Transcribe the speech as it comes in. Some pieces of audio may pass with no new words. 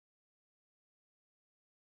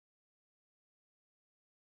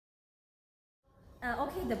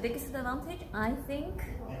Okay, the biggest advantage, I think,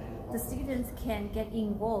 the students can get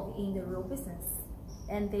involved in the real business,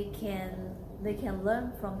 and they can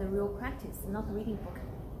learn from the real practice, not reading book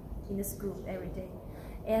in the school every day.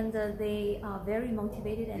 And they are very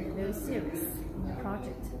motivated and very serious in the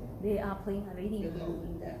project. They are playing a leading role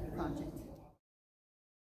in the project.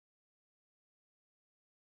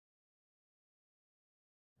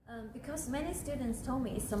 Because many students told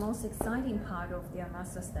me it's the most exciting part of their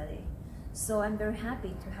master's study. So I'm very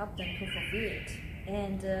happy to help them to fulfill it.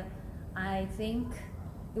 And I think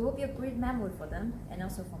it will be a great memory for them and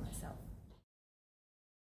also for myself.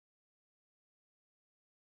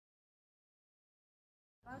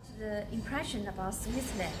 About the impression about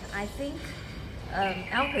Switzerland, I think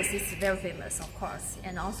Alps is very famous, of course,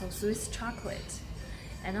 and also Swiss chocolate.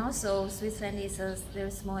 And also Switzerland is a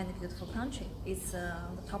very small and beautiful country. It's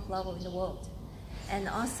on the top level in the world. And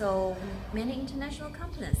also many international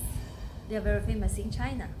companies. They are very famous in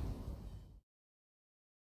China.